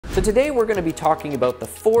So today we're going to be talking about the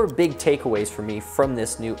 4 big takeaways for me from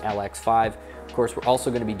this new LX-5. Of course, we're also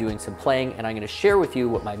going to be doing some playing, and I'm going to share with you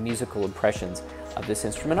what my musical impressions of this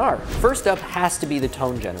instrument are. First up has to be the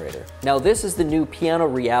tone generator. Now this is the new Piano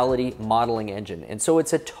Reality modeling engine, and so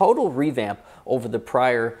it's a total revamp over the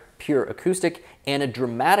prior Pure Acoustic and a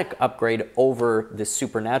dramatic upgrade over the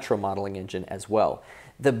Supernatural modeling engine as well.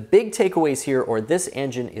 The big takeaways here are this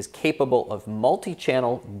engine is capable of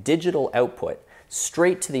multi-channel digital output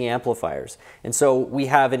straight to the amplifiers. And so we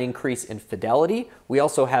have an increase in fidelity. We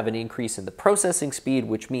also have an increase in the processing speed,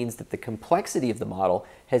 which means that the complexity of the model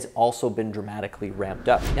has also been dramatically ramped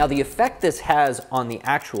up. Now, the effect this has on the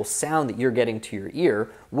actual sound that you're getting to your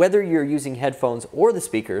ear, whether you're using headphones or the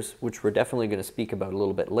speakers, which we're definitely going to speak about a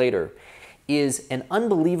little bit later, is an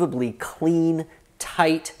unbelievably clean,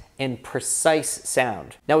 tight, and precise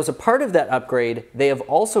sound. Now, as a part of that upgrade, they have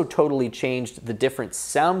also totally changed the different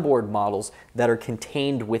soundboard models that are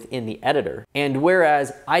contained within the editor. And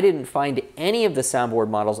whereas I didn't find any of the soundboard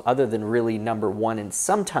models other than really number 1 and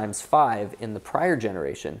sometimes 5 in the prior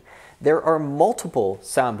generation, there are multiple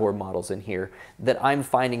soundboard models in here that I'm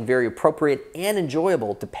finding very appropriate and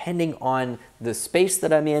enjoyable depending on the space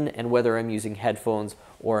that I'm in and whether I'm using headphones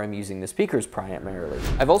or I'm using the speakers primarily.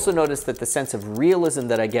 I've also noticed that the sense of realism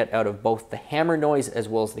that I get out of both the hammer noise as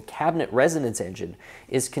well as the cabinet resonance engine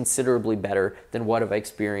is considerably better than what I've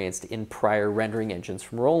experienced in prior rendering engines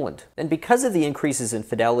from Roland. And because of the increases in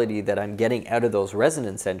fidelity that I'm getting out of those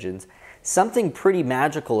resonance engines, something pretty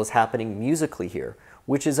magical is happening musically here,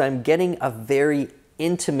 which is I'm getting a very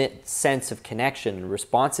intimate sense of connection and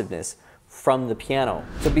responsiveness from the piano.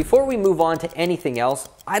 So before we move on to anything else,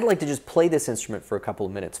 I'd like to just play this instrument for a couple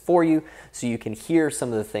of minutes for you so you can hear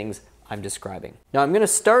some of the things I'm describing. Now I'm going to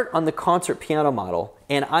start on the concert piano model,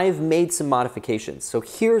 and I've made some modifications. So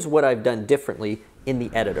here's what I've done differently in the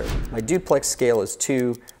editor. My duplex scale is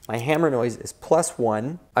 2, my hammer noise is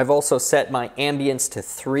 +1. I've also set my ambience to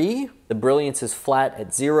 3, the brilliance is flat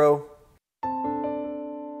at 0,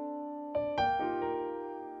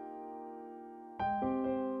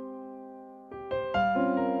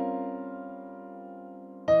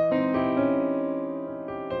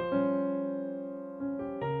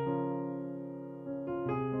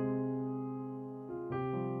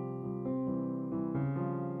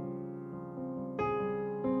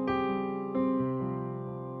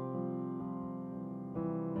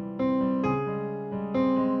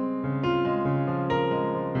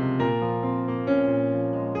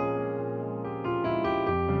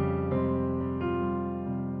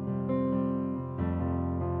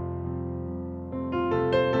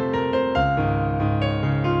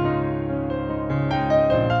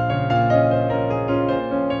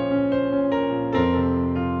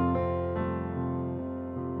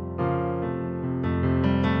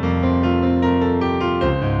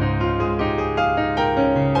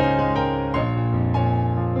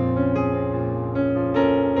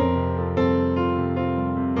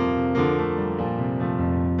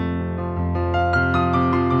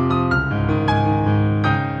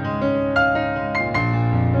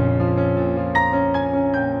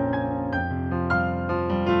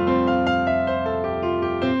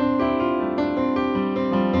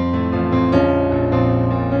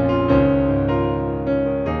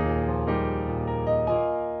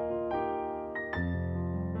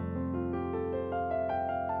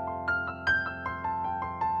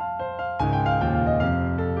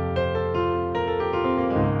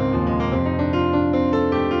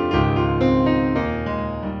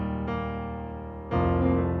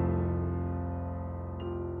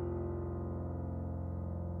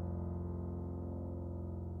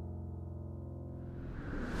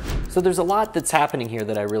 So there's a lot that's happening here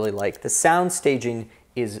that I really like. The sound staging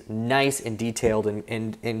is nice and detailed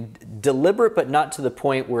and deliberate, but not to the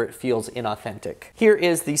point where it feels inauthentic. Here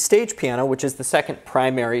is the stage piano, which is the second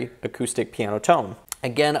primary acoustic piano tone.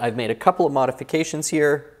 Again, I've made a couple of modifications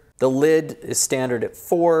here. The lid is standard at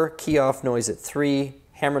 4, key off noise at 3,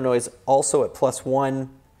 hammer noise also at +1,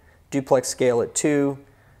 duplex scale at 2,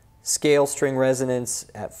 scale string resonance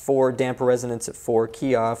at 4, damper resonance at 4,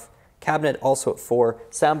 key off, cabinet also at 4,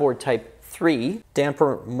 soundboard type 3,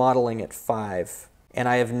 damper modeling at 5. And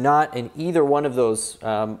I have not in either one of those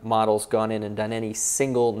models gone in and done any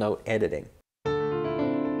single note editing.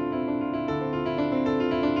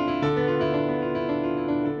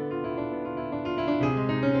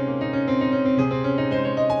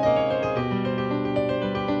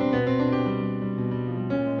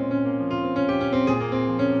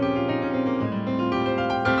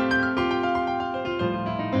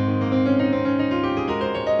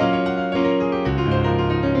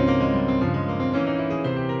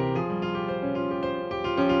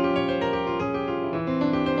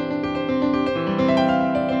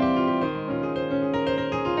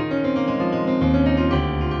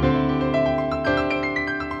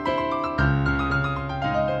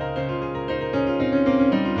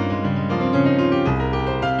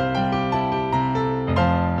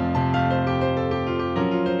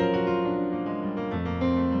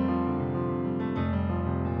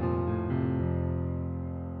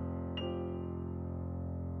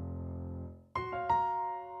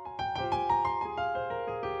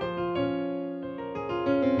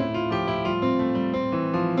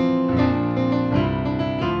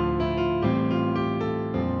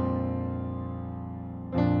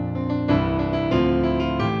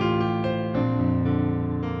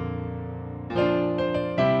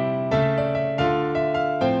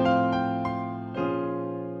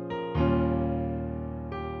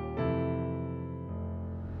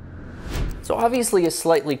 So obviously a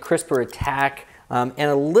slightly crisper attack, and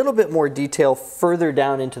a little bit more detail further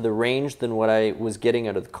down into the range than what I was getting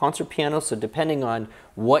out of the concert piano. So depending on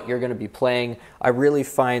what you're going to be playing, I really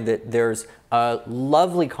find that there's a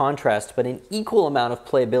lovely contrast, but an equal amount of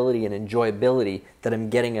playability and enjoyability that I'm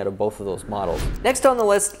getting out of both of those models. Next on the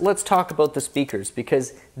list, let's talk about the speakers,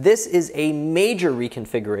 because this is a major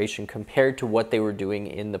reconfiguration compared to what they were doing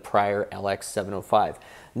in the prior LX-705.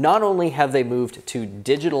 Not only have they moved to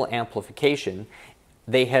digital amplification,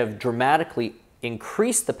 they have dramatically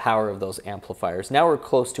increase the power of those amplifiers. Now we're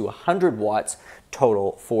close to 100 watts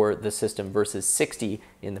total for the system versus 60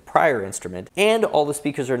 in the prior instrument. And all the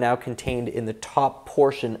speakers are now contained in the top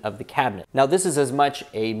portion of the cabinet. Now this is as much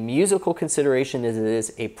a musical consideration as it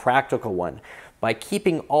is a practical one. By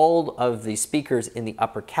keeping all of the speakers in the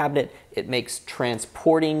upper cabinet, it makes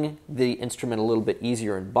transporting the instrument a little bit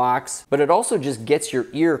easier in box, but it also just gets your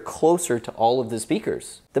ear closer to all of the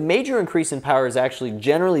speakers. The major increase in power has actually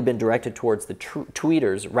generally been directed towards the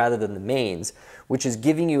tweeters rather than the mains, which is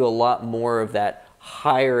giving you a lot more of that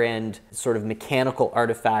higher end sort of mechanical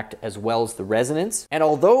artifact as well as the resonance. And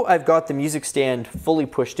although I've got the music stand fully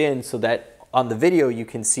pushed in so that on the video you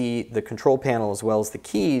can see the control panel as well as the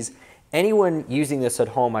keys, anyone using this at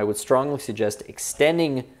home, I would strongly suggest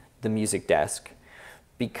extending the music desk,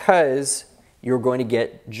 because you're going to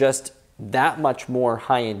get just that much more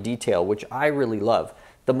high-end detail, which I really love.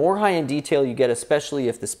 The more high-end detail you get, especially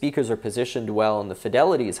if the speakers are positioned well and the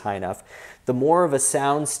fidelity is high enough, the more of a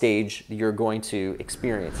sound stage you're going to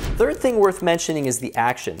experience. Third thing worth mentioning is the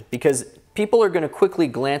action, because people are going to quickly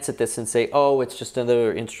glance at this and say, oh, it's just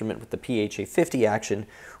another instrument with the PHA-50 action,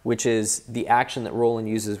 which is the action that Roland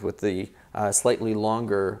uses with the slightly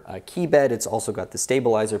longer key bed. It's also got the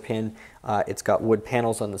stabilizer pin. It's got wood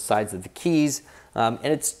panels on the sides of the keys. And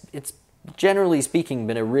it's generally speaking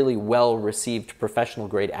been a really well-received professional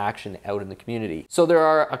grade action out in the community. So there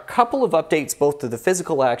are a couple of updates both to the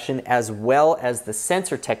physical action as well as the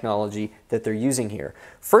sensor technology that they're using here.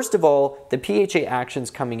 First of all, the PHA actions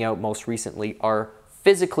coming out most recently are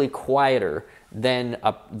physically quieter than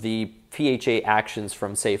the PHA actions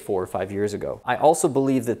from say 4 or 5 years ago. I also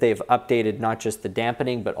believe that they've updated not just the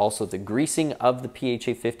dampening but also the greasing of the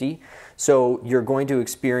PHA-50. So you're going to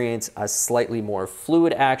experience a slightly more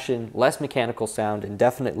fluid action, less mechanical sound, and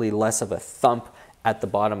definitely less of a thump at the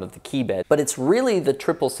bottom of the key bed. But it's really the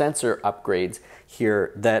triple sensor upgrades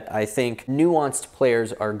here that I think nuanced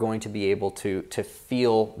players are going to be able to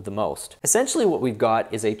feel the most. Essentially what we've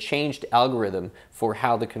got is a changed algorithm for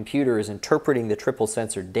how the computer is interpreting the triple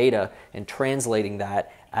sensor data and translating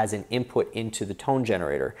that as an input into the tone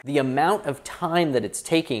generator. The amount of time that it's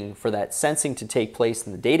taking for that sensing to take place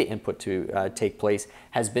and the data input to take place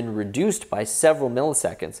has been reduced by several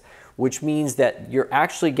milliseconds, which means that you're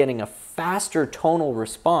actually getting a faster tonal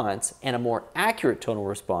response and a more accurate tonal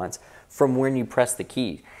response from when you press the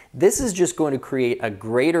key. This is just going to create a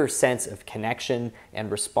greater sense of connection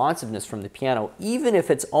and responsiveness from the piano, even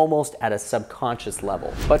if it's almost at a subconscious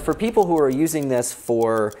level. But for people who are using this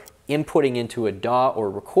for inputting into a DAW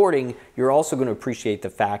or recording, you're also going to appreciate the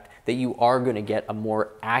fact that you are going to get a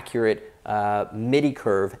more accurate MIDI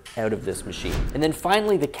curve out of this machine. And then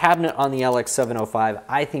finally, the cabinet on the LX-705,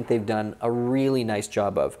 I think they've done a really nice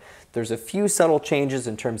job of. There's a few subtle changes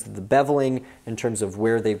in terms of the beveling, in terms of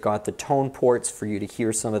where they've got the tone ports for you to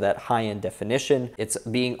hear some of that high-end definition. It's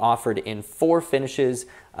being offered in 4 finishes,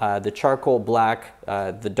 the charcoal black,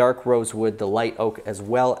 the dark rosewood, the light oak, as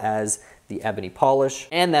well as the ebony polish.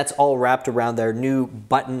 And that's all wrapped around their new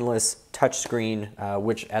buttonless touchscreen,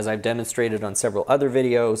 which, as I've demonstrated on several other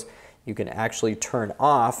videos, you can actually turn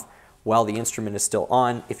off while the instrument is still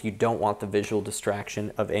on if you don't want the visual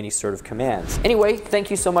distraction of any sort of commands. Anyway, thank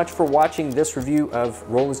you so much for watching this review of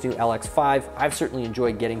Roland's new LX-5. I've certainly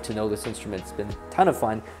enjoyed getting to know this instrument. It's been a ton of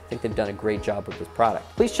fun. I think they've done a great job with this product.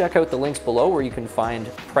 Please check out the links below where you can find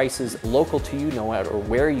prices local to you no matter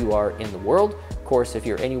where you are in the world. Of course, if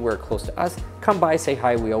you're anywhere close to us, come by, say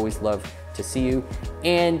hi. We always love to see you.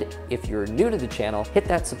 And if you're new to the channel, hit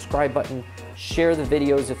that subscribe button, share the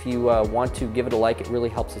videos if you want to, give it a like. It really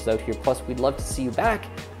helps us out here. Plus, we'd love to see you back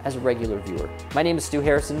as a regular viewer. My name is Stu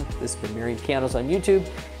Harrison. This has been Merriam Pianos on YouTube.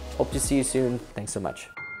 Hope to see you soon. Thanks so much.